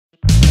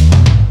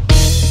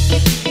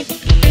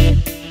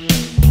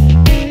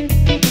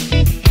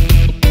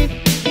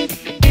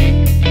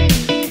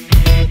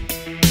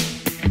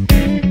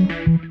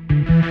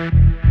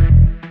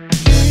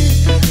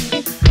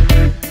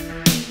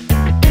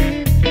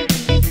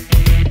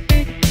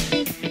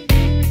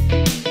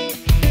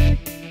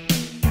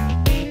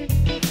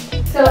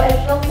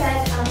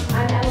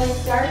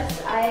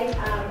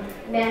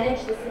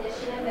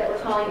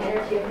calling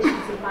energy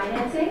efficiency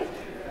financing.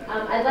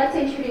 I'd like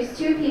to introduce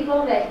two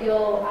people that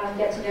you'll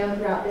get to know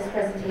throughout this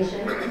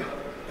presentation.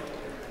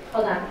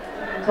 Hold on,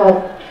 I'm told.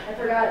 I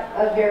forgot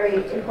a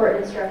very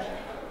important instruction.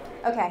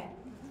 Okay.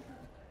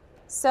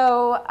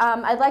 So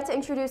I'd like to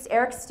introduce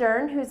Eric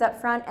Stern, who's up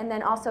front, and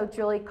then also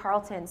Julie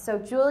Carlton. So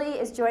Julie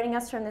is joining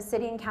us from the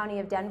City and County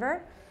of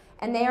Denver,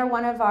 and they are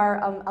one of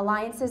our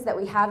alliances that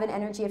we have in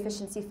energy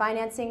efficiency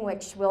financing,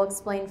 which we'll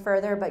explain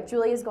further. But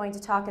Julie is going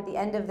to talk at the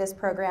end of this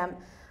program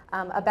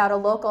about a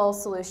local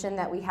solution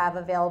that we have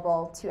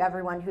available to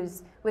everyone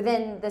who's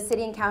within the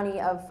City and County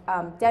of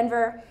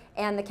Denver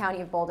and the County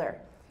of Boulder.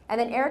 And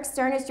then Eric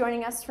Stern is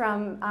joining us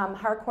from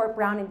Harcourt,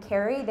 Brown and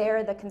Carey. They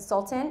are the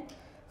consultant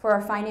for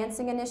our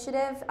financing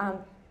initiative.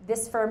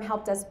 This firm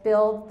helped us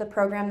build the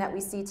program that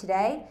we see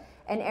today.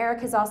 And Eric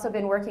has also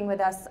been working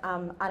with us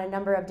on a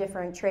number of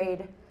different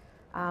trade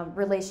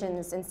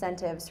relations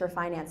incentives for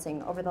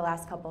financing over the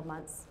last couple of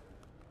months.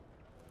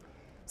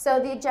 So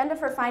the agenda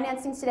for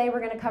financing today, we're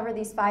going to cover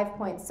these 5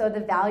 points. So the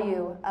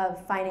value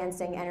of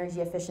financing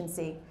energy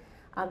efficiency.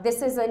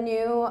 This is a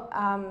new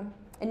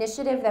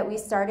initiative that we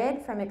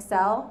started from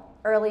Xcel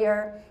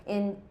earlier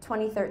in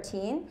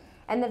 2013.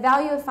 And the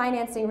value of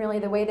financing, really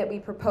the way that we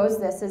propose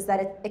this, is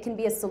that it can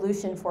be a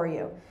solution for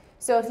you.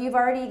 So if you've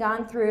already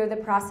gone through the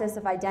process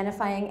of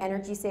identifying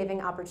energy saving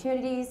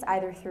opportunities,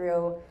 either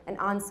through an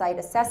on-site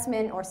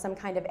assessment or some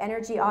kind of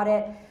energy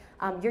audit,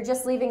 you're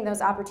just leaving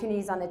those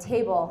opportunities on the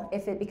table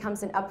if it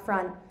becomes an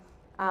upfront,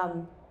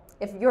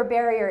 if your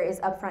barrier is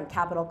upfront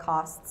capital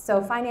costs.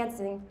 So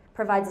financing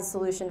provides a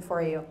solution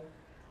for you.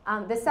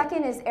 The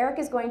second is Eric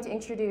is going to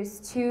introduce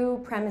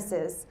two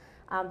premises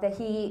that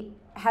he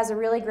has a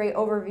really great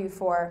overview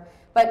for.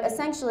 But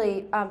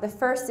essentially, the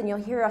first, and you'll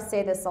hear us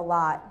say this a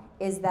lot,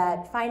 is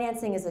that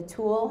financing is a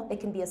tool. It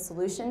can be a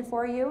solution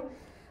for you.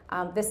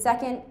 The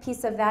second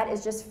piece of that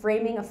is just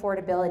framing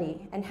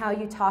affordability and how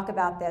you talk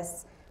about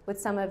this with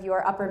some of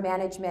your upper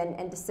management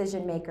and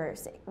decision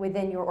makers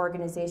within your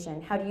organization.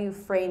 How do you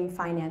frame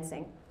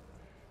financing?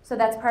 So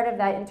that's part of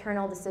that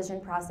internal decision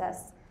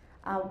process.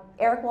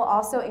 Eric will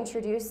also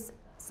introduce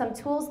some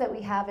tools that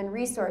we have and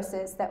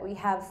resources that we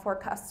have for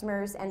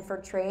customers and for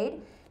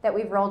trade that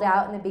we've rolled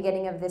out in the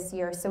beginning of this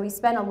year. So we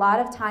spent a lot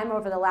of time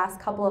over the last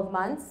couple of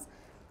months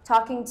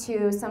talking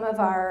to some of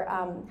our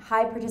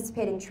high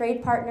participating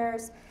trade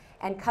partners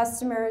and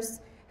customers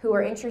who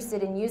are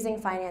interested in using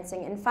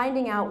financing and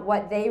finding out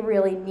what they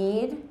really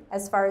need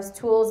as far as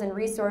tools and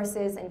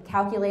resources and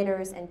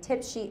calculators and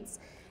tip sheets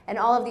and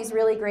all of these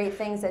really great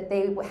things that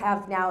they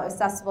have now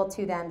accessible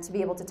to them to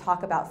be able to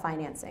talk about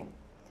financing.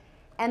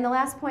 And the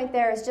last point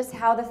there is just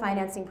how the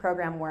financing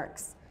program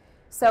works.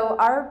 So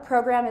our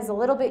program is a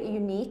little bit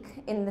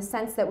unique in the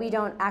sense that we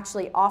don't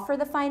actually offer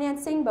the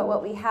financing, but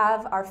what we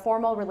have are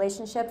formal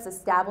relationships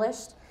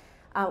established.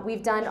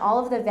 We've done all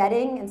of the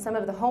vetting and some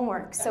of the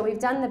homework. So we've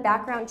done the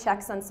background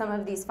checks on some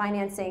of these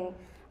financing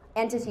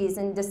entities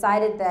and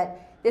decided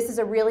that this is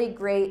a really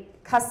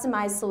great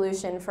customized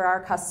solution for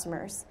our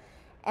customers.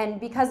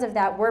 And because of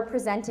that, we're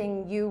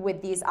presenting you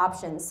with these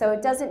options. So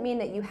it doesn't mean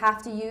that you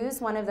have to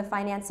use one of the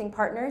financing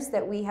partners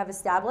that we have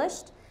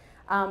established,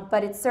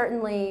 but it's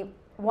certainly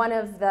one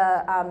of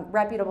the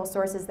reputable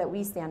sources that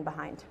we stand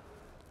behind.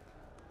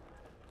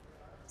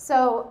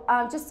 So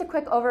just a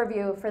quick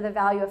overview for the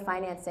value of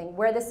financing,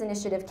 where this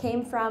initiative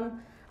came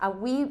from.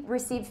 We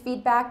received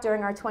feedback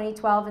during our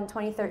 2012 and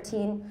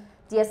 2013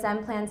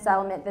 DSM plan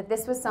settlement that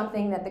this was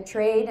something that the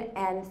trade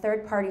and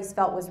third parties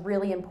felt was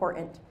really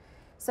important.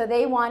 So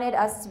they wanted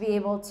us to be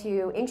able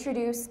to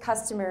introduce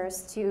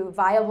customers to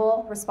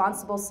viable,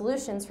 responsible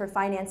solutions for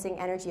financing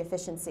energy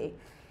efficiency.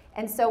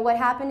 And so what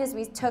happened is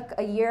we took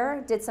a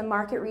year, did some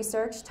market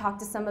research, talked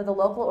to some of the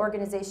local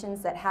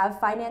organizations that have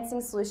financing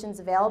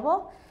solutions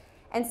available,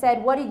 and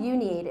said, what do you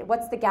need?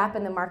 What's the gap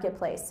in the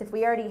marketplace? If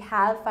we already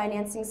have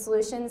financing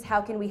solutions,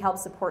 how can we help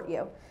support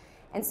you?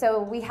 And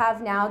so we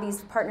have now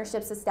these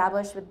partnerships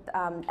established with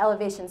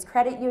Elevations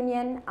Credit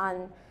Union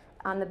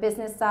on the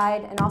business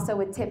side and also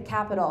with Tip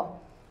Capital.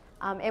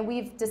 And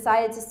we've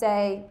decided to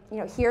say,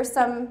 here's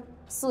some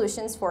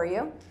solutions for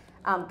you,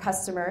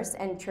 customers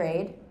and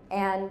trade,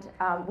 and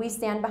we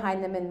stand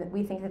behind them and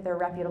we think that they're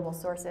reputable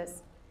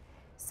sources.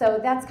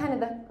 So that's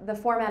kind of the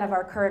format of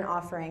our current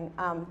offering.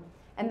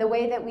 And the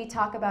way that we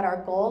talk about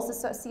our goals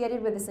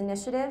associated with this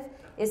initiative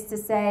is to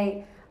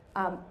say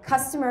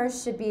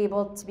customers should be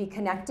able to be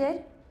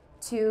connected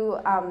to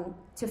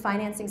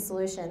financing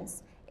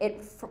solutions.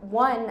 It,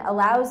 one,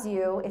 allows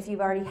you, if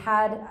you've already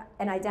had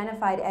and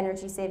identified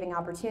energy saving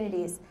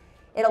opportunities,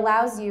 it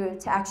allows you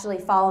to actually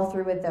follow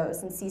through with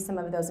those and see some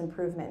of those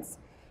improvements.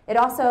 It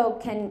also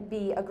can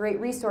be a great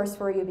resource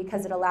for you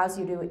because it allows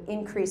you to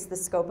increase the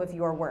scope of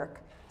your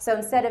work. So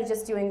instead of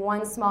just doing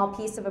one small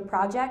piece of a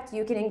project,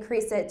 you can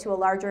increase it to a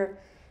larger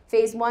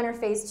phase 1 or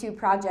phase 2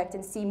 project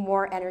and see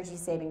more energy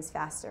savings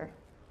faster.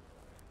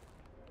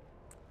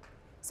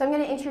 So I'm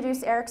going to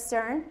introduce Eric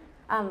Stern.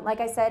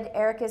 Like I said,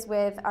 Eric is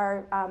with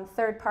our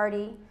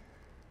third-party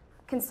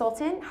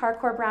consultant,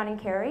 Harcourt, Brown and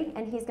Carey,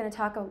 and he's going to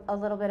talk a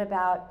little bit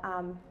about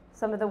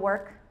some of the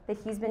work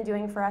that he's been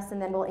doing for us,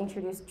 and then we'll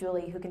introduce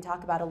Julie, who can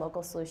talk about a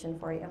local solution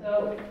for you.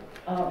 So,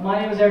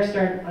 my name is Eric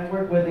Stern. I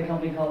work with a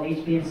company called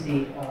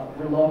HB&C.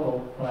 We're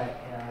local, but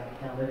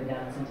now living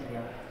down in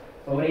Centennial.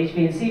 But what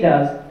HB&C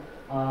does,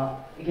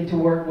 we get to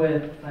work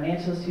with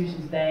financial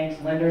institutions,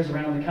 banks, lenders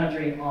around the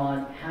country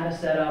on how to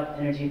set up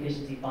energy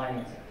efficiency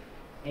financing.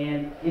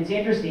 And it's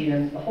interesting,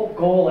 and the whole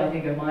goal, I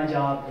think, of my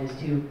job is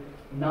to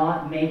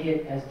not make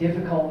it as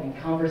difficult and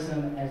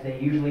cumbersome as they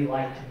usually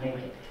like to make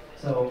it.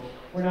 So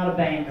we're not a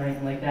bank or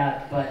anything like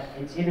that, but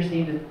it's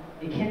interesting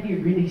that it can be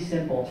really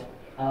simple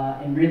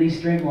and really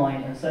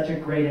streamlined, and such a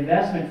great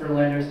investment for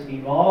lenders to be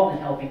involved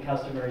in helping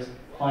customers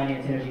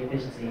finance energy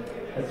efficiency.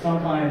 But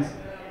sometimes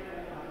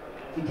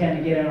we tend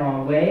to get in our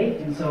own way,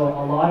 and so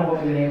a lot of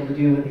what we've been able to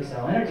do with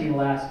Xcel Energy the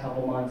last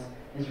couple months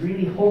is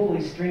really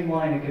hopefully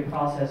streamline a good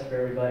process for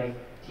everybody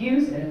to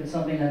use, and if it's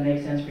something that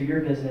makes sense for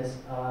your business,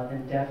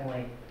 then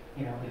definitely,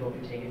 we hope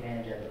you take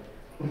advantage of it.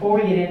 Before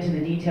we get into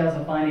the details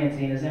of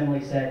financing, as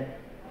Emily said,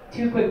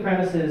 2 quick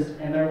premises,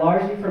 and they're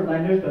largely for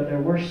lenders, but they're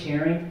worth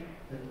sharing.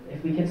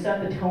 If we can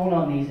set the tone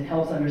on these, it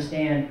helps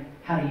understand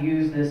how to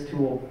use this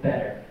tool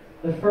better.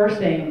 The first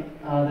thing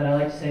that I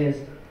like to say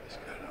is,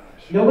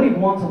 nobody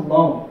wants a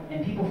loan,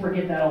 and people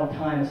forget that all the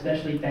time,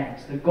 especially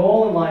banks. The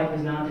goal in life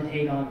is not to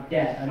take on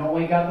debt. I don't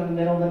wake up in the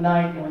middle of the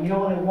night going, you know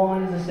what I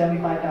want is a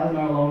 $75,000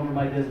 loan for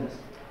my business.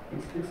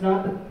 It's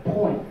not the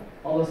point.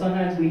 Although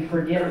sometimes we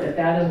forget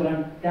that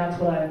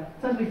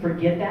sometimes we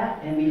forget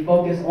that, and we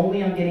focus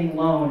only on getting a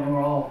loan, and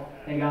we're all,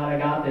 thank God I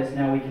got this,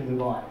 now we can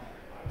move on.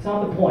 It's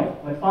not the point.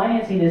 What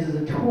financing is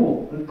a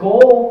tool. The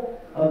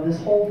goal of this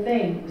whole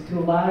thing is to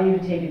allow you to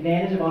take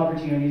advantage of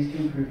opportunities to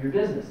improve your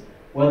business.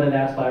 Whether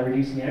that's by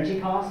reducing energy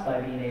costs, by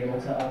being able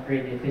to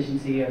upgrade the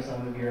efficiency of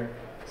some of your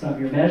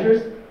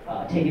measures,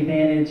 take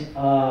advantage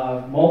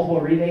of multiple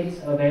rebates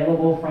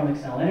available from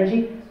Xcel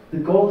Energy. The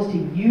goal is to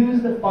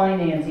use the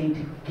financing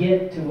to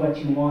get to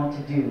what you want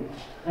to do.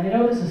 And I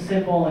know this is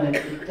simple and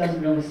it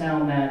doesn't really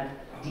sound that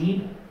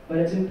deep, but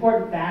it's an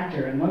important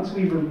factor. And once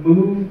we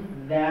remove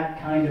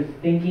that kind of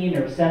thinking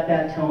or set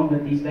that tone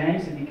with these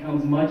banks, it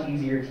becomes much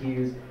easier to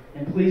use.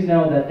 And please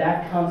know that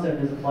that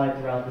concept is applied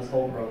throughout this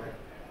whole program.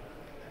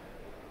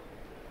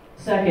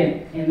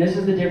 Second, and this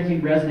is the difference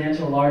between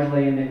residential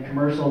largely and then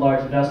commercial,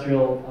 large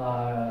industrial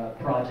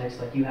projects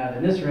like you have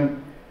in this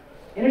room,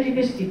 energy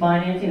efficiency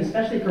financing,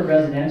 especially for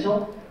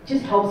residential,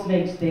 just helps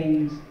make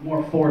things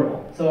more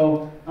affordable.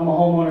 So I'm a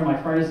homeowner,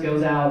 my furnace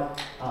goes out,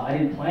 I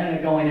didn't plan on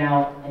it going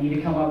out, I need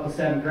to come up with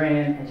 $7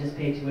 grand and just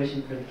pay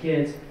tuition for the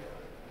kids.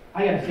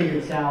 I gotta figure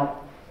this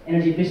out.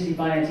 Energy efficiency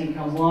financing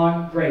comes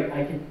along, great,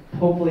 I can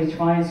hopefully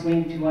try and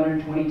swing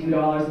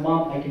 $222 a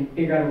month, I can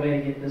figure out a way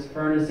to get this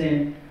furnace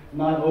in, I'm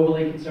not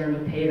overly concerned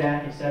with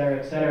payback, et cetera,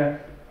 et cetera.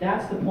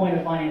 That's the point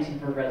of financing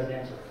for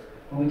residential.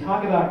 When we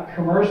talk about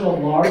commercial,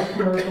 large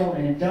commercial,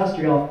 and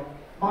industrial,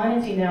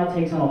 financing now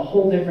takes on a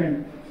whole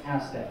different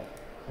aspect.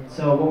 And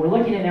so what we're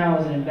looking at now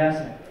is an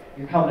investment.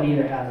 Your company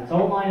either has its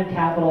own line of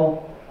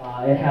capital,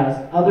 it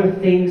has other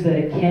things that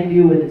it can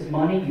do with its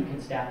money. You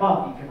can staff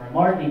up, you can run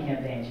marketing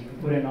campaigns, you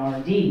can put in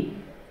R&D.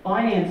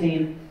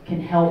 Financing can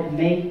help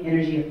make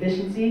energy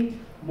efficiency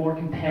more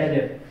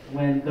competitive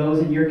when those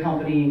in your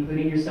company,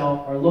 including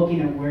yourself, are looking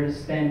at where to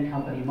spend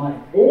company money.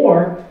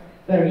 Or,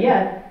 better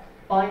yet,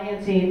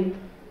 financing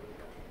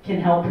can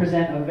help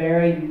present a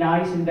very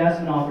nice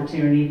investment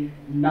opportunity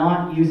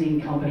not using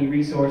company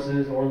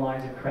resources or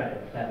lines of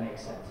credit, if that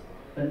makes sense.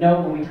 But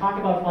note, when we talk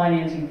about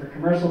financing for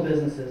commercial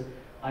businesses,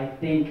 I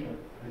think,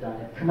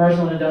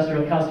 commercial and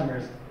industrial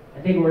customers, I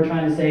think what we're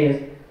trying to say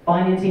is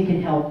financing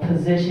can help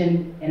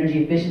position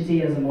energy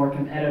efficiency as a more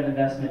competitive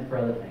investment for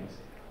other things.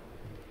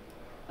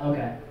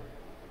 Okay.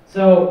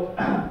 So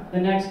the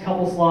next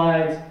couple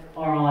slides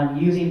are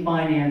on using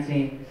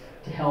financing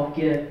to help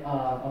get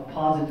a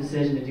positive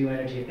decision to do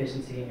energy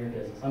efficiency in your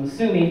business. I'm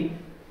assuming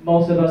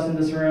most of us in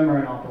this room are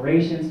in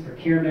operations,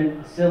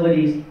 procurement,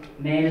 facilities,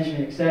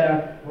 management,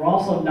 etc. We're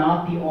also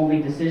not the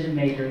only decision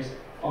makers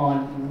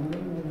on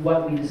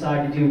what we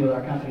decide to do with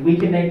our company. We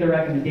can make the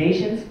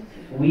recommendations.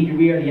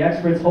 We are the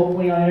experts,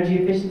 hopefully, on energy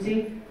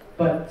efficiency,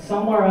 but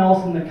somewhere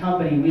else in the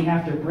company, we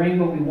have to bring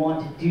what we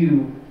want to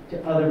do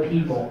to other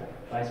people.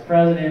 Vice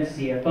presidents,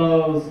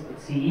 CFOs,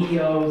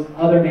 CEOs,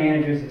 other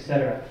managers,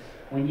 etc.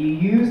 When you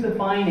use the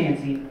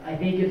financing, I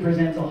think it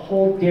presents a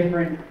whole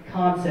different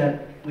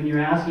concept when you're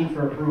asking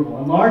for approval.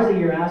 And largely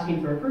you're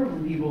asking for approval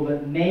from people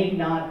that may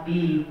not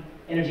be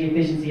energy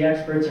efficiency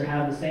experts or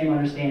have the same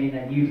understanding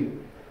that you do.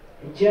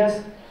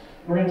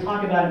 We're going to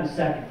talk about it in a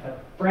second,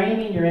 but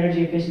framing your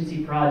energy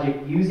efficiency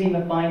project using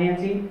the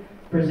financing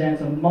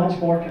presents a much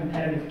more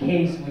competitive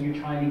case when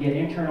you're trying to get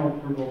internal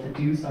approval to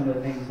do some of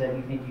the things that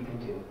you think you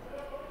can do.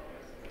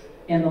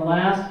 And the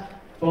last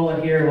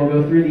bullet here, we'll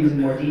go through these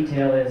in more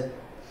detail, is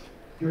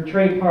your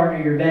trade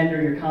partner, your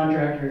vendor, your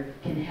contractor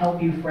can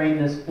help you frame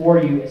this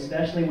for you,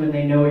 especially when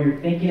they know you're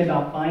thinking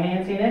about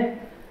financing it.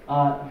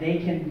 They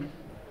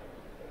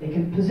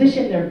can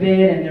position their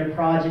bid and their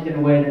project in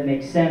a way that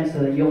makes sense so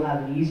that you'll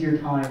have an easier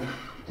time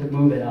to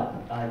move it up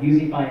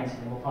using financing,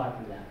 and we'll talk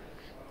through that.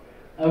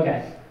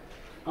 Okay.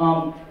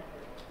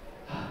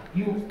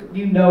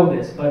 you know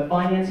this, but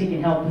financing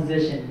can help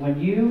position. When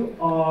you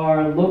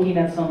are looking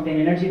at something,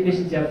 energy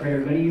efficiency upgrade,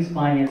 we're going to use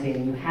financing,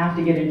 and you have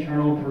to get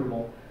internal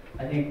approval.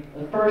 I think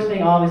the first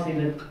thing, obviously,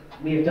 that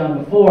we have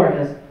done before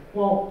is,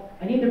 well,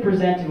 I need to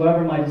present to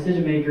whoever my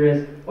decision maker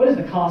is, what is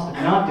the cost of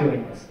not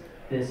doing this?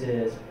 This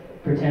is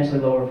potentially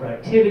lower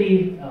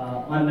productivity,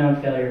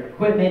 unknown failure of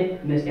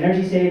equipment, missed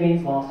energy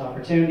savings, lost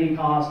opportunity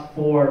cost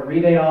for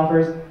rebate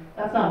offers.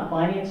 That's not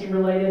financing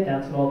related,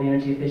 that's what all the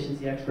energy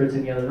efficiency experts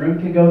in the other room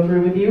can go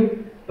through with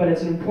you, but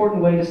it's an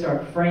important way to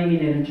start framing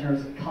it in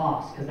terms of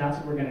cost, because that's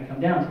what we're going to come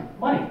down to.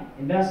 Money,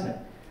 investment.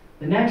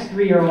 The next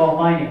three are all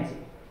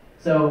financing.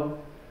 So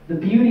the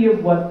beauty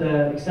of what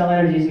the Xcel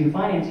Energy's new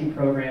financing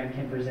program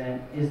can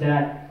present is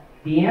that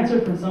the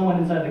answer from someone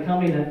inside the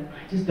company that,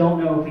 I just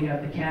don't know if we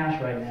have the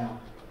cash right now.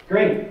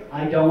 Great,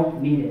 I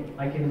don't need it.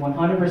 I can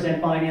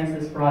 100% finance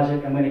this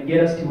project. I'm going to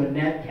get us to a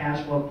net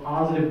cash flow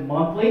positive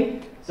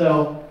monthly.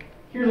 So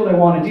here's what I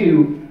want to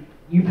do.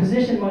 You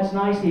position much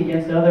nicely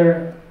against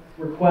other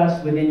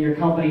requests within your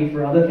company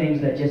for other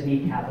things that just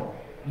need capital.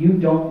 You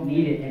don't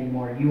need it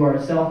anymore. You are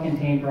a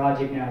self-contained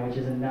project now, which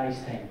is a nice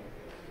thing.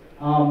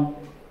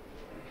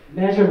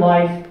 Measure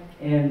life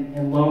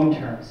in loan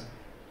terms.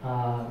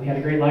 We had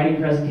a great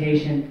lighting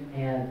presentation,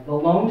 and the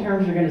loan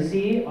terms you're going to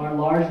see are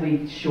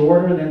largely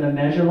shorter than the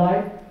measure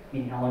life,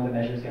 meaning how long the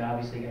measure is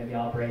obviously going to be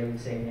operating and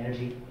saving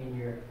energy in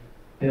your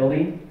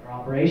building or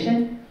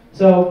operation.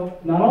 So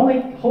not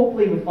only,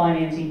 hopefully with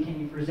financing, can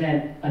you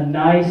present a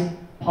nice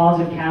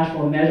positive cash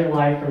flow measure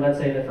life for, let's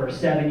say, the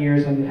first 7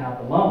 years when you have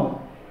the loan.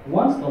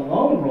 Once the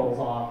loan rolls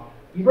off,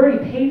 you've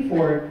already paid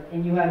for it,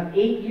 and you have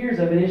 8 years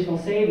of additional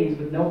savings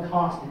with no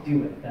cost to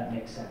do it, if that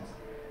makes sense.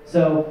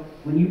 So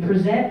when you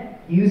present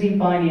using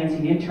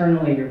financing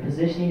internally, you're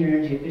positioning your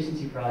energy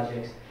efficiency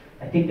projects,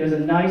 I think there's a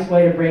nice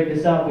way to break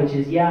this up, which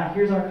is, yeah,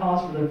 here's our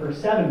cost for the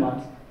first 7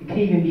 months. It can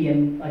even be,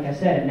 like I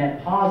said, a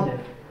net positive.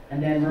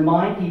 And then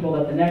remind people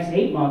that the next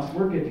 8 months,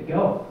 we're good to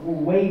go. We're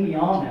way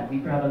beyond that. We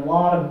have a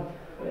lot of,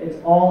 it's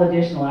all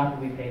additional after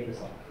we paid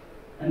this off.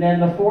 And then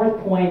the fourth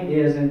point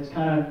is, and it's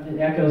it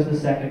echoes the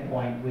second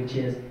point, which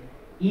is,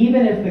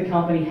 even if the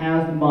company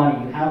has the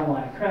money, you have a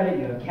line of credit,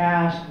 you have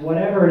cash,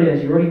 whatever it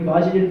is, you already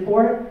budgeted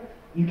for it,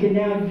 you can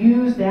now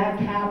use that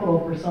capital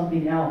for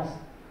something else.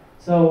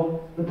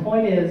 So the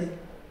point is,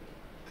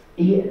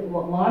 a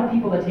lot of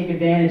people that take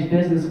advantage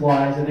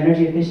business-wise of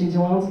energy efficiency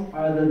loans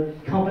are the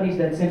companies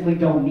that simply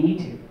don't need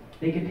to.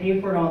 They could pay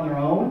for it on their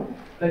own,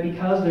 but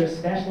because there's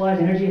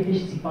specialized energy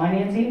efficiency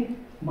financing,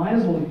 might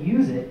as well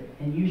use it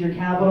and use your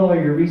capital or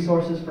your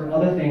resources for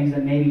other things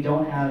that maybe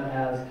don't have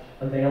as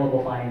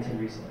available financing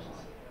resources.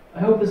 I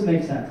hope this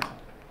makes sense.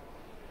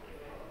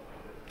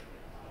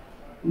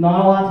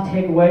 Not a lot to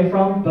take away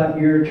from, but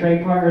your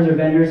trade partners or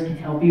vendors can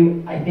help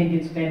you. I think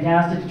it's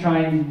fantastic to try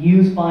and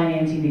use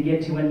financing to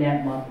get to a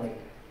net monthly.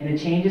 And it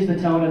changes the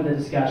tone of the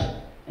discussion.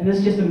 And this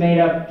is just a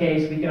made-up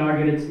case. We can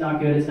argue it's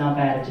not good, it's not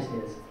bad, it just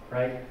is,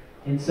 right?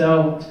 And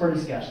so it's for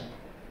discussion.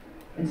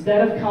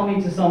 Instead of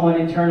coming to someone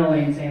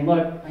internally and saying,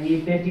 look, I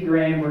need 50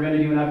 grand, we're going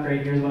to do an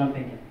upgrade, here's what I'm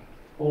thinking.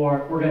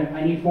 Or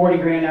I need 40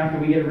 grand after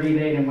we get a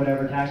rebate and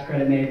whatever tax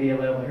credit may be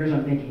available, here's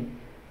what I'm thinking.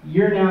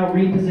 You're now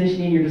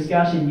repositioning your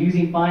discussion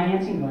using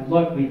financing, going,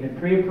 look, we've been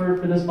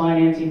pre-approved for this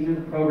financing through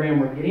the program,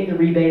 we're getting the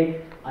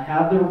rebate, I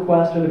have the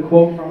request or the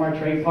quote from our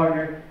trade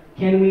partner,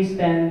 can we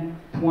spend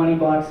 20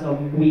 bucks a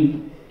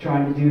week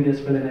trying to do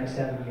this for the next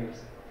 7 years?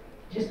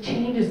 It just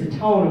changes the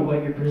tone of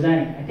what you're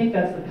presenting. I think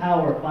that's the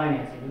power of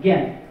financing.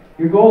 Again,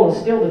 your goal is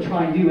still to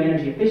try and do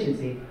energy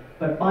efficiency,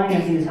 but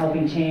financing is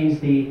helping change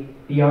the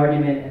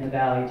argument and the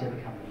value to the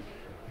company.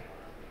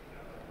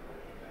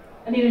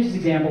 And these are just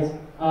examples.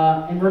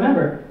 And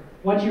remember,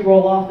 once you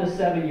roll off this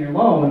 7-year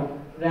loan,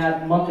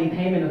 that monthly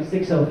payment of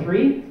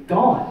 $603,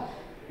 gone.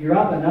 You're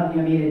up and nothing.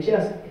 I mean, it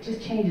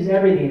just changes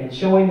everything. And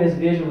showing this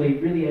visually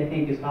really, I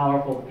think, is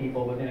powerful to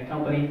people within a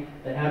company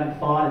that haven't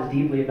thought as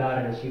deeply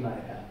about it as you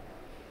might have.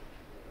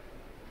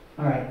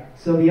 All right,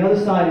 so the other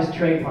side is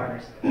trade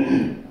partners.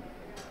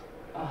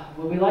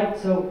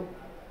 So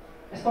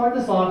I start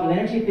this off with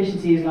energy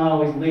efficiency is not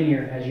always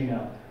linear, as you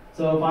know.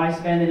 So if I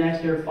spend an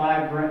extra if I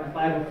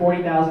have a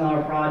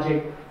 $40,000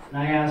 project and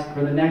I ask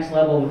for the next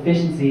level of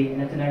efficiency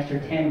and it's an extra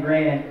 10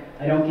 grand,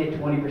 I don't get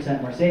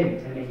 20% more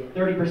savings. I may get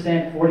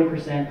 30%, 40%,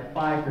 or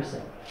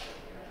 5%.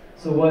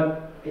 So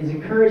what is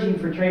encouraging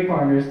for trade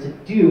partners to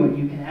do, and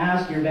you can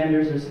ask your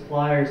vendors or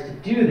suppliers to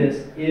do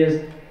this,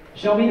 is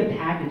show me the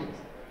packages.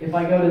 If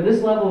I go to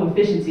this level of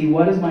efficiency,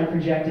 what is my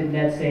projected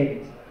net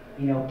savings?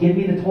 Give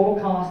me the total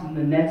cost and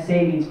the net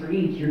savings for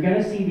each. You're going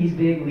to see these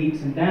big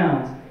leaps and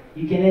bounds.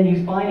 You can then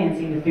use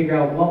financing to figure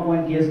out what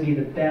one gives me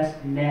the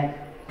best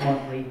net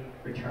monthly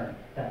return,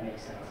 if that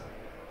makes sense.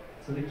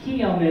 So the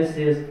key on this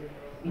is,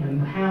 you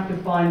have to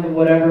find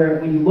whatever,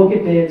 when you look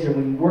at bids or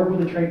when you work with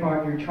a trade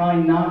partner,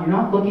 you're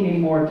not looking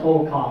anymore at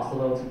total cost,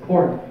 although it's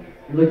important.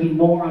 You're looking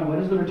more on what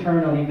is the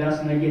return on the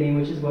investment I'm getting,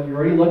 which is what you're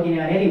already looking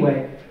at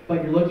anyway,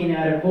 but you're looking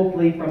at it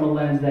hopefully from a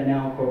lens that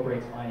now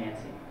incorporates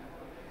financing.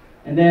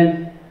 And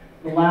then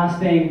the last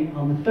thing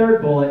on the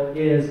third bullet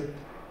is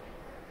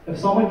If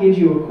someone gives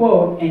you a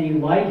quote and you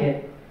like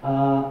it,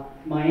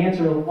 my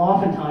answer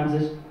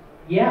oftentimes is,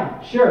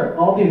 yeah, sure,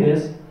 I'll do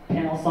this,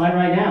 and I'll sign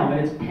right now, and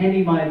it's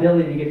pending my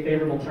ability to get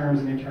favorable terms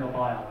in internal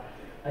buyout.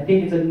 I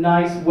think it's a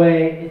nice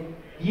way.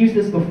 I've used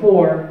this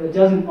before. It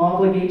doesn't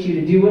obligate you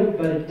to do it,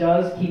 but it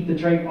does keep the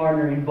trade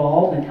partner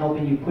involved in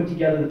helping you put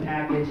together the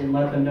package and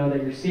let them know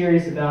that you're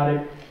serious about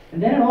it.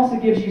 And then it also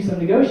gives you some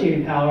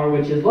negotiating power,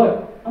 which is,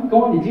 look, I'm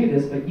going to do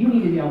this, but you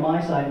need to be on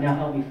my side and now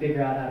help me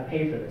figure out how to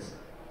pay for this.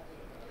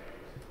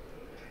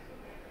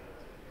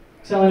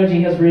 Xcel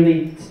Energy has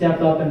really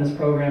stepped up in this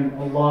program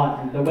a lot,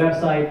 and the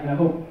website, and I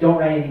hope don't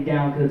write anything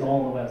down because it's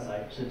all on the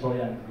website. I should have told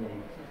you that in the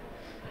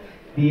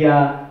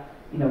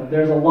beginning.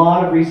 There's a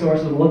lot of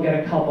resources. We'll look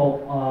at a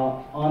couple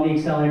on the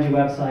Xcel Energy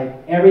website.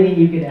 Everything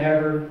you could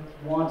ever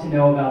want to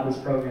know about this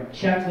program.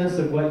 Checklists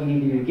of what you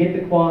need to do to get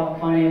the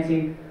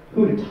financing,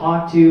 who to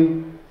talk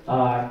to,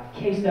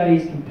 case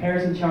studies,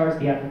 comparison charts.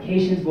 The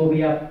applications will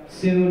be up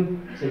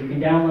soon, so you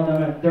can download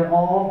them. They're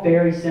all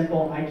very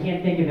simple. I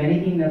can't think of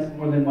anything that's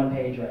more than one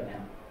page right now,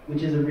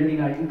 which is a really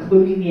nice,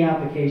 including the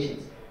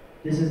applications.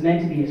 This is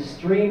meant to be a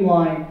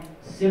streamlined,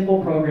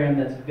 simple program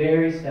that's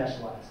very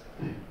specialized.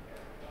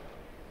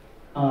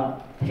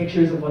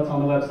 Pictures of what's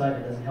on the website,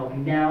 that doesn't help you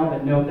now,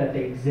 but note that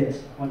they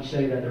exist. I want to show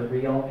you that they're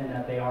real and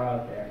that they are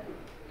out there.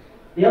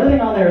 The other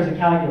thing on there is a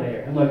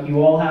calculator. And look,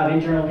 you all have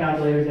internal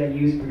calculators that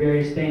you use for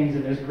various things,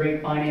 and there's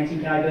great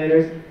financing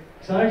calculators.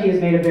 Xcel Energy has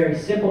made a very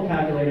simple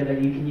calculator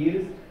that you can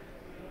use.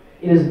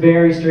 It is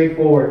very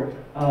straightforward.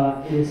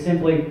 It is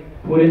simply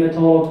put in the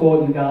total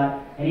quote you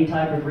got, any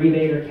type of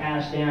rebate or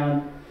cash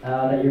down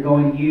that you're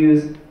going to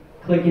use,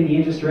 click in the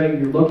interest rate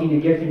you're looking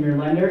to get from your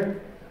lender.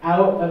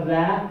 Out of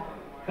that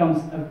comes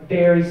a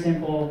very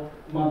simple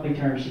monthly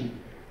term sheet.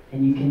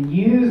 And you can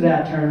use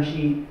that term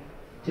sheet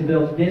to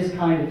build this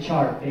kind of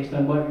chart based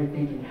on what you're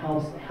thinking.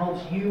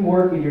 Helps you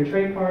work with your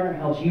trade partner,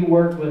 helps you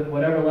work with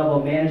whatever level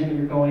of management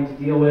you're going to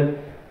deal with,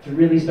 to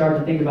really start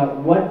to think about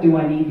what do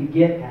I need to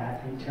get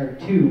at in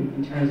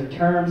terms of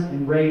terms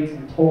and rates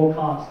and total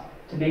costs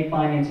to make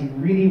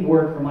financing really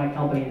work for my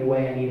company the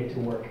way I need it to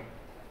work.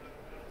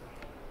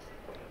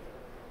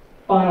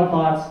 Final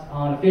thoughts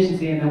on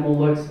efficiency, and then we'll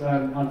look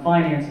on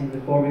financing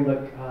before we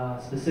look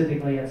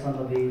specifically at some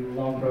of the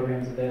loan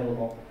programs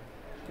available.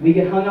 We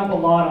get hung up a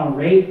lot on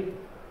rate.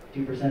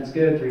 2% is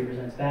good,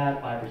 3% is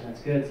bad, 5% is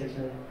good,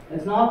 6%.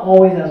 It's not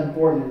always as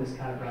important in this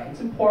kind of product.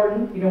 It's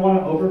important. You don't want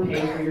to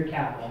overpay for your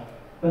capital.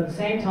 But at the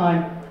same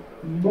time,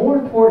 more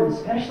important,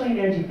 especially in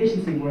energy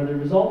efficiency, where the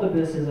result of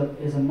this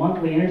is a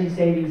monthly energy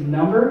savings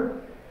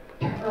number,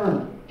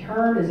 term.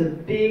 Term is a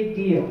big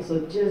deal.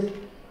 So just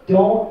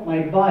my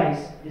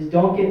advice is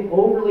don't get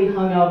overly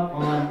hung up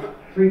on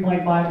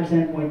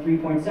 3.5%,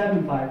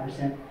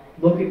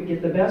 3.75%.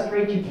 Get the best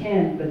rate you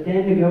can, but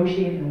then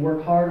negotiate and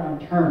work hard on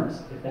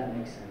terms, if that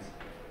makes sense.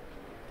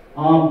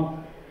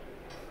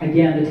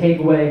 Again, the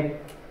takeaway,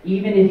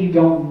 even if you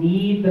don't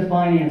need the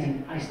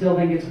financing, I still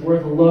think it's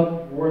worth a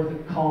look, worth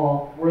a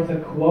call, worth a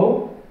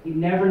quote. You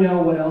never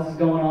know what else is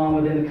going on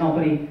within the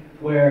company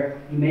where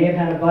you may have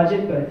had a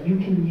budget, but if you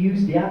can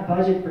use that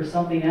budget for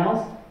something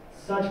else,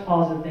 such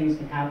positive things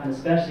can happen,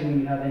 especially when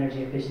you have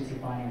energy efficiency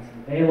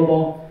financing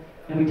available.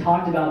 And we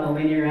talked about the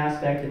linear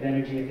aspect of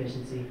energy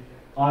efficiency.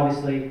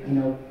 Obviously,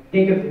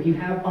 think of if you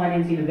have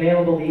financing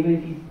available, even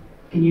if you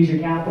can use your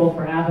capital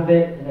for half of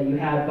it, and that you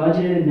had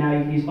budgeted, and now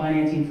you can use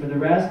financing for the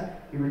rest,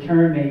 your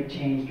return may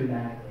change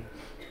dramatically.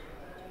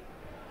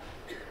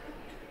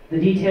 The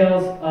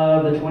details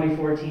of the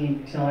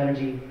 2014 Xcel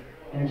Energy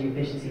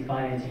Efficiency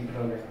Financing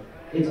Program.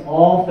 It's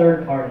all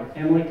third party.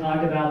 Emily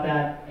talked about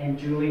that, and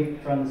Julie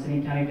from the City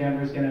and County of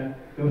Denver is going to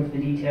go through the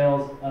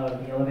details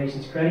of the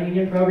Elevations Credit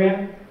Union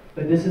program,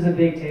 but this is a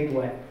big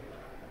takeaway.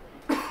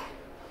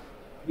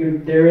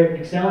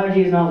 Xcel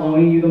Energy is not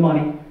loaning you the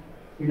money.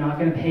 You're not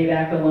going to pay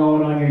back the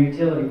loan on your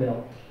utility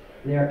bill.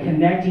 They are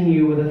connecting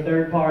you with a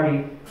third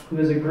party who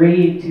has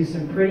agreed to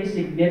some pretty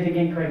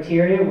significant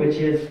criteria, which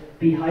is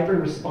be hyper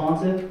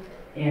responsive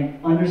and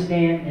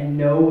understand and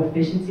know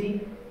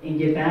efficiency and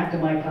get back to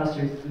my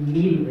customers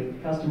immediately.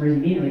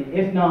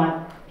 If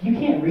not, if you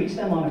can't reach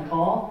them on a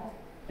call,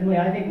 Emily,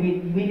 I think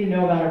we need to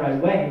know about it right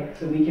away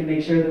so we can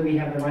make sure that we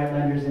have the right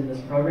lenders in this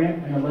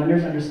program and the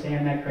lenders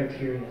understand that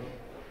criteria.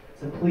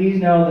 So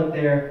please know that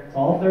it's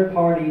all third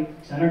party.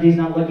 Xcel Energy is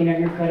not looking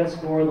at your credit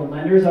score. The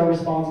lenders are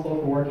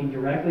responsible for working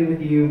directly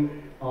with you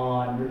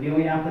on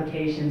reviewing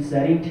applications,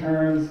 setting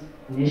terms,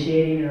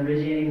 initiating and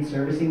originating and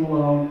servicing the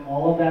loan.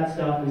 All of that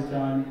stuff is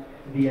done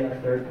via a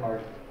third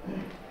party.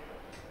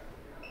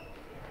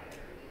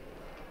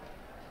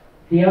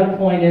 The other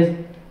point is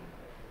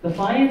the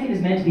financing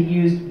is meant to be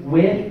used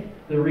with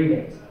the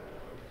rebates.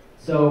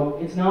 So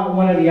it's not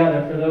one or the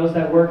other. For those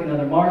that work in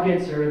other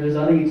markets or there's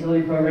other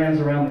utility programs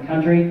around the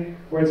country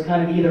where it's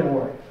kind of either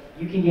or.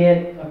 You can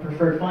get a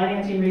preferred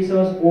financing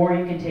resource or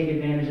you can take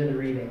advantage of the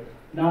rebate.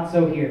 Not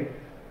so here.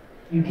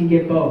 You can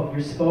get both.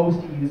 You're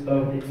supposed to use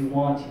both if you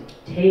want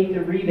to. Take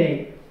the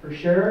rebate for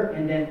sure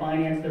and then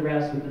finance the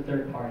rest with the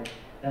third party.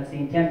 That's the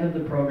intent of the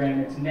program.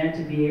 It's meant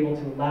to be able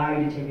to allow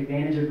you to take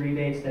advantage of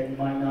rebates that you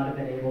might not have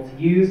been able to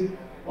use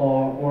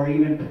or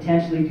even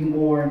potentially do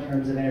more in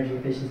terms of energy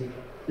efficiency.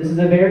 This is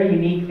a very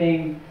unique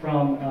thing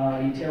from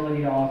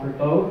utility to offer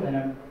both, and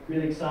I'm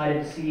really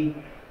excited to see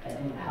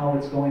how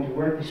it's going to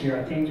work this year.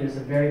 I think there's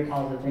some very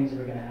positive things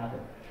that are going to happen.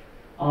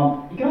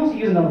 You can also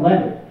use another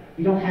lender.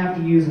 You don't have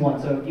to use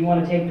one. So if you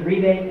want to take the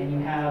rebate and you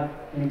have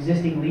an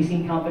existing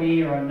leasing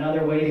company or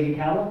another way to get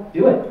capital,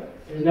 do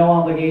it. There's no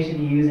obligation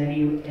to use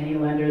any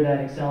lender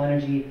that Xcel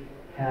Energy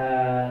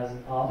has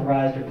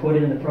authorized or put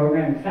in the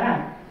program. In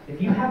fact,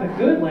 if you have a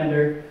good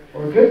lender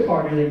or a good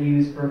partner that you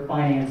use for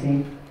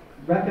financing,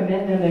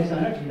 recommend them to Xcel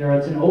Energy.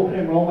 It's an open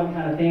enrollment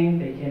kind of thing.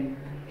 They can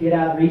get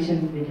out, they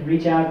can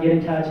reach out, get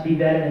in touch, be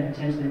vetted, and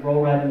potentially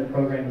roll right into the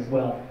program as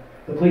well.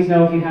 But please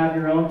know if you have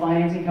your own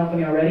financing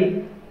company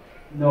already,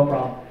 no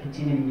problem.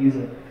 Continue to use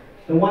it.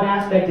 The one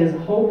aspect is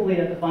hopefully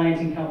that the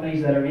financing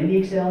companies that are in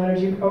the Xcel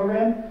Energy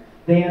program,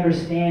 they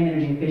understand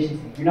energy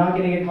efficiency. You're not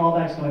going to get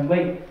callbacks going,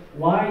 wait,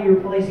 why are you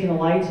replacing the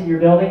lights in your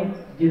building?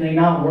 Do they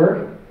not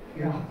work?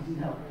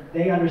 No.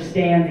 They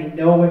understand, they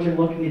know what you're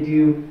looking to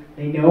do,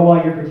 they know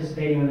why you're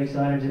participating with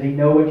Xcel Energy, they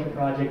know what your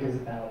project is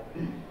about.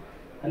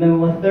 And then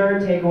the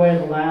third takeaway,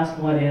 the last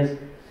one, is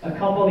a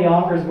couple of the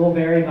offers will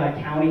vary by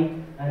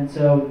county, and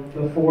so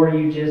before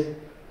you just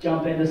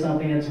jump into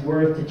something, it's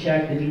worth to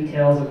check the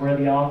details of where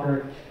the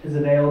offer is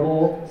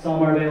available.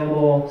 Some are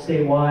available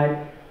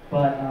statewide,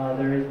 but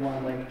there is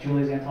one like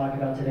Julie's going to talk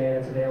about today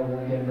that's available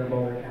in Denver,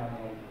 Boulder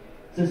County,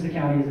 since the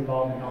county is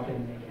involved in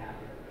helping make it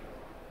happen.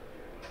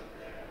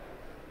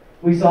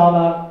 We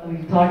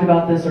talked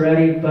about this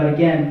already, but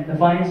again, the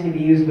financing can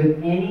be used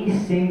with any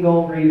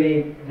single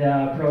rebate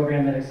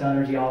program that Xcel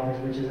Energy offers,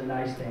 which is a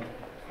nice thing.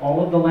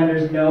 All of the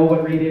lenders know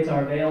what rebates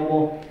are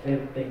available.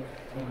 They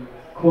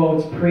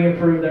quotes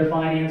pre-approve their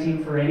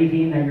financing for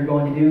anything that you're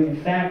going to do.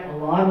 In fact, a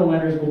lot of the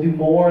lenders will do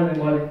more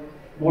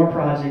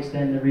projects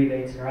than the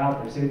rebates that are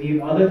out there. So if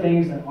you have other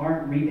things that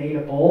aren't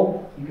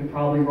rebateable, you can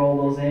probably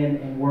roll those in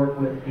and work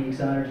with the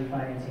Xcel Energy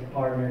financing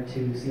partner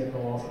to see if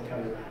they'll also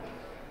cover that.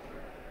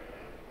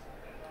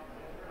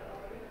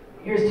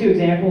 Here's two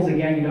examples.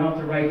 Again, you don't have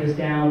to write this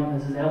down.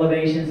 This is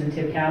elevations and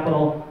tip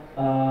capital.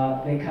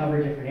 They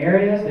cover different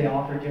areas. They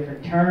offer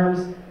different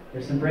terms.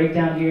 There's some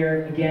breakdown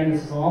here. Again,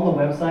 this is all on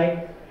the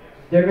website.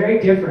 They're very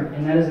different,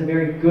 and that is a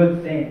very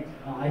good thing.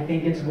 I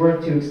think it's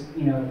worth to,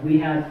 if we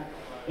had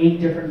 8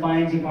 different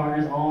financing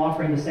partners all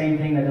offering the same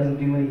thing, that doesn't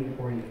do anything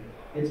for you.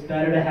 It's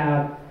better to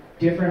have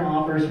different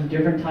offers from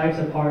different types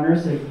of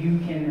partners so you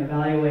can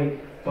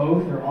evaluate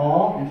both or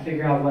all and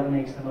figure out what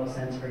makes the most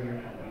sense for your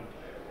company.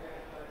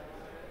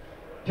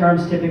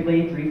 Terms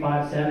typically 3,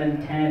 5,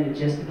 7, 10, it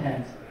just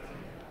depends.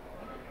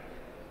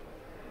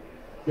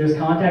 There's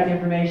contact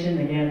information.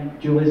 Again,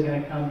 Julie's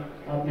going to come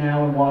up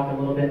now and walk a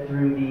little bit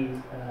through the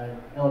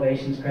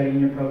Elevations Credit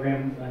Union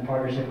Program in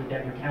partnership with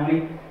Denver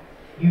County.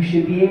 You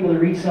should be able to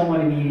reach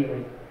someone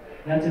immediately.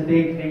 That's a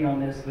big thing on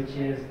this, which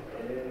is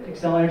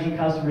Xcel Energy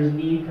customers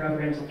need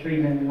preferential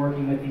treatment in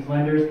working with these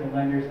lenders. The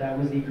lenders, that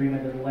was the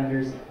agreement that the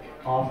lenders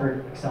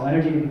offered Xcel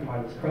Energy to be part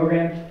of this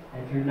program.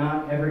 And if you're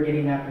not ever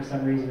getting that for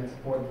some reason, it's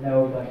important to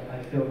know, but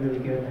I feel really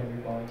good that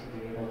you're going to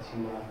be able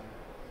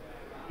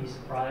to be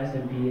surprised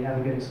and have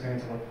a good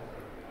experience with it.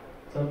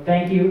 So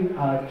thank you.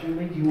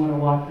 Julie, do you want to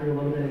walk through a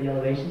little bit of the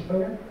Elevations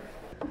program?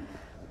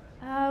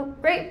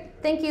 Great,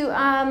 thank you.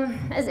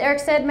 As Eric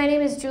said, my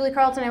name is Julie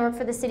Carlton. I work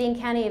for the City and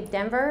County of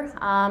Denver.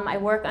 I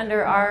work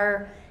under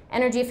our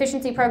energy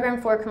efficiency program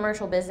for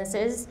commercial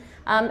businesses.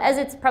 As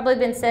it's probably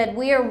been said,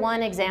 we are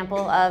one example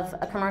of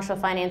a commercial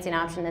financing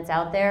option that's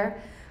out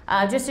there.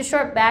 Just a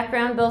short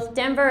background, both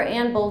Denver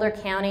and Boulder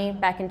County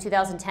back in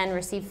 2010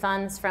 received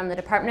funds from the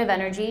Department of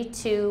Energy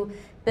to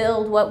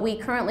build what we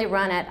currently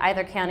run at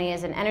either county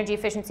as an energy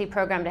efficiency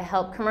program to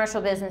help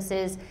commercial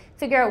businesses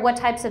figure out what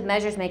types of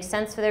measures make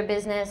sense for their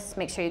business,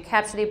 make sure you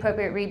capture the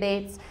appropriate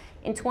rebates.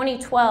 In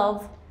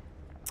 2012,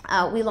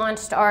 we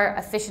launched our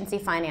efficiency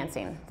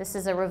financing. This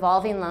is a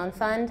revolving loan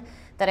fund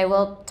that I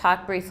will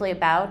talk briefly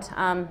about.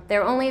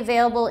 They're only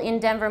available in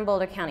Denver and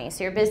Boulder County,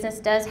 so your business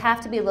does have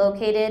to be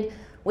located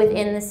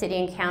within the city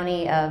and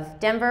county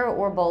of Denver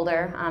or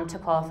Boulder to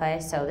qualify,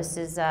 so this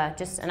is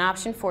just an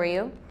option for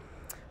you.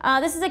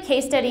 This is a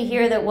case study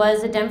here that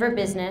was a Denver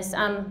business.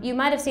 You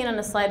might have seen on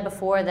the slide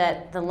before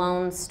that the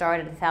loans start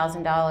at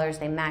 $1,000,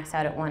 they max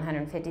out at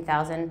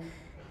 $150,000.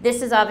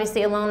 This is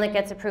obviously a loan that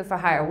gets approved for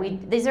hire.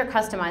 These are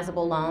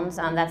customizable loans.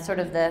 That's sort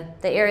of the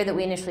area that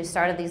we initially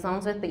started these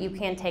loans with, but you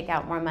can take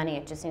out more money,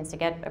 it just needs to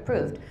get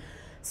approved.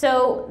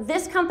 So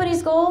this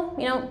company's goal,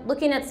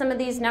 looking at some of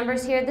these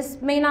numbers here, this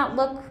may not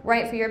look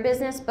right for your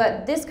business,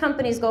 but this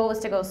company's goal was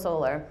to go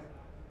solar.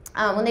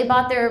 When they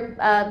bought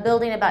their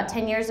building about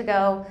 10 years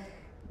ago,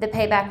 the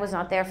payback was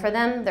not there for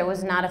them. There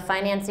was not a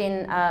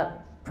financing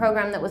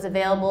program that was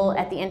available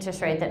at the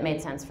interest rate that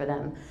made sense for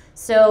them.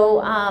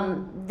 So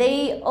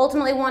they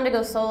ultimately wanted to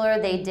go solar.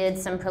 They did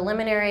some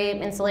preliminary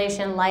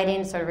installation,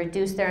 lighting, sort of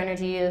reduce their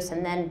energy use,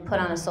 and then put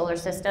on a solar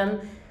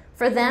system.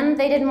 For them,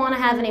 they didn't want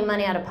to have any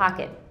money out of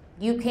pocket.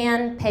 You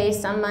can pay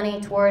some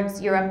money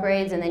towards your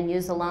upgrades and then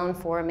use the loan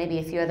for maybe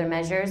a few other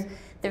measures.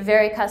 They're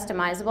very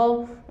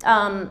customizable.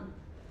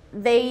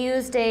 They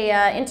used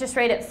a interest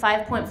rate at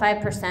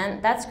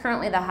 5.5%. That's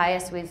currently the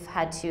highest we've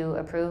had to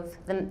approve.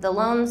 The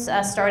loans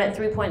start at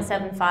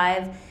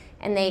 3.75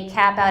 and they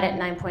cap out at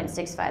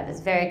 9.65. It's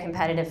very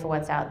competitive for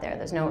what's out there.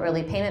 There's no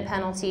early payment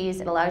penalties.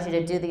 It allows you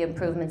to do the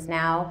improvements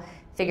now,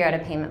 figure out a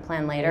payment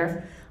plan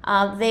later.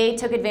 They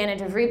took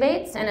advantage of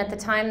rebates, and at the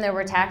time there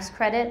were tax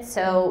credits.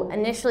 So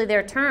initially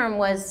their term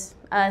was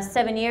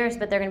 7 years,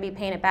 but they're going to be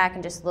paying it back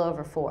in just a little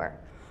over 4.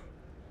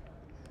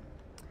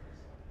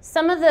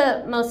 Some of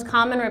the most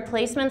common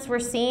replacements we're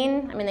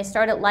seeing, I mean, they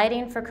start at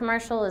lighting for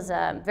commercial, is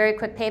a very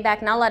quick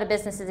payback. Not a lot of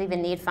businesses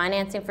even need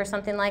financing for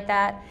something like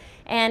that.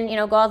 And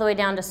go all the way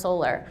down to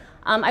solar.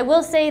 I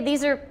will say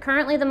these are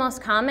currently the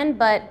most common,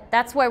 but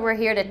that's why we're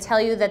here to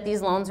tell you that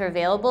these loans are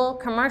available.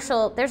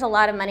 Commercial, there's a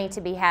lot of money to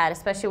be had,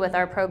 especially with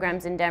our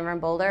programs in Denver and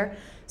Boulder.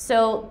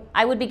 So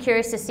I would be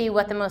curious to see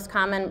what the most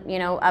common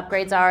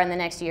upgrades are in the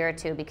next year or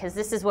two, because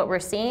this is what we're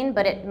seeing,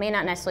 but it may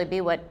not necessarily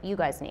be what you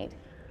guys need.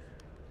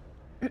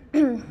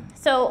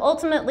 So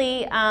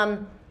ultimately, I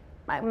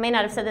may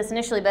not have said this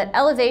initially, but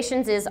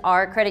Elevations is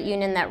our credit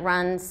union that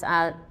runs,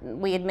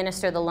 we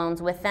administer the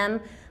loans with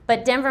them,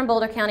 but Denver and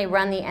Boulder County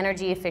run the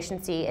energy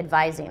efficiency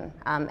advising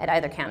at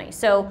either county.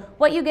 So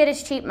what you get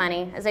is cheap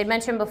money. As I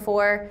mentioned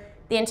before,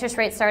 the interest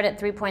rates start at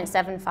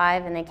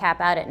 3.75 and they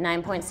cap out at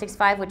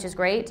 9.65, which is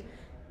great.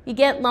 You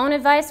get loan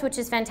advice, which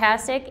is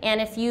fantastic, and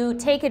if you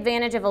take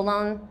advantage of a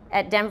loan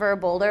at Denver or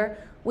Boulder,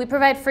 we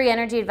provide free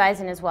energy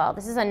advising as well.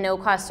 This is a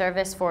no-cost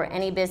service for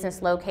any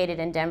business located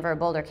in Denver or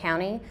Boulder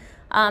County.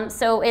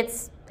 So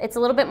it's a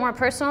little bit more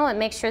personal. It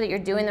makes sure that you're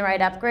doing the right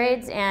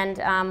upgrades,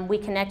 and we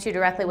connect you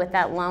directly with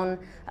that loan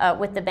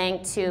with the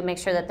bank to make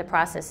sure that the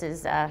process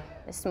is as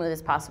smooth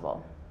as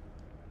possible.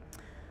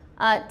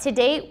 To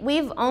date,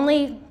 we've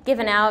only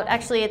given out,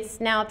 actually it's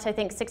now up to I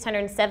think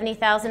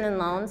 $670,000 in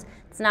loans.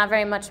 It's not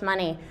very much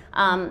money.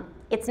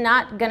 It's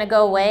not going to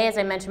go away. As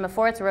I mentioned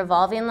before, it's a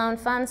revolving loan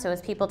fund, so as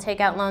people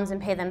take out loans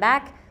and pay them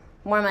back,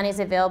 more money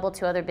is available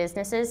to other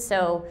businesses.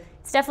 So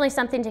it's definitely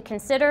something to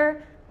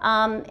consider.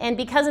 And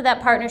because of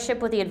that partnership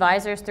with the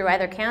advisors through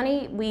either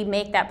county, we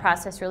make that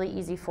process really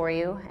easy for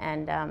you.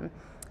 And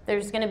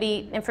there's going to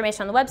be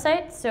information on the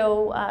website,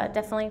 so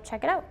definitely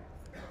check it out.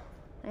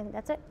 And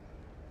that's it.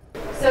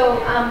 So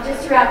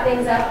just to wrap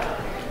things up,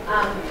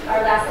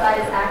 our last slide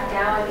is Act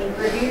Now. I mean,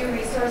 review your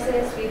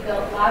resources. We've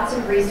built lots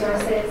of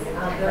resources.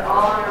 They're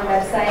all on our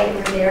website.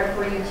 They're there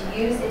for you to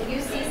use. If you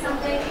see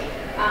something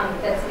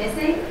that's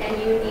missing and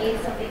you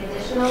need something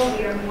additional,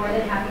 we are more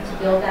than happy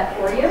to build that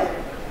for you.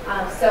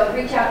 So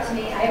reach out to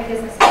me. I have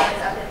business cards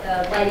up at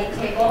the lighting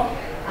table,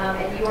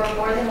 and you are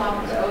more than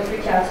welcome to always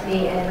reach out to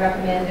me and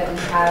recommend that we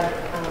have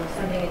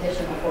something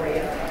additional for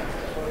you.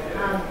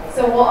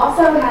 So we'll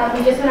also have,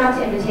 we just went out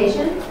to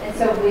invitation, and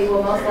so we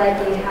will most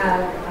likely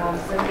have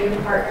some new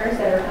partners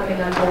that are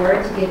coming on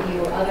board to give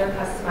you other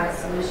customized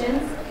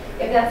solutions.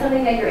 If that's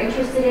something that you're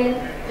interested in,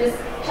 just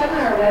check on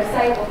our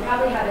website. We'll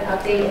probably have an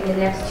update in the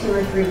next 2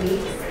 or 3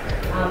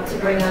 weeks to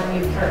bring on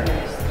new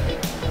partners.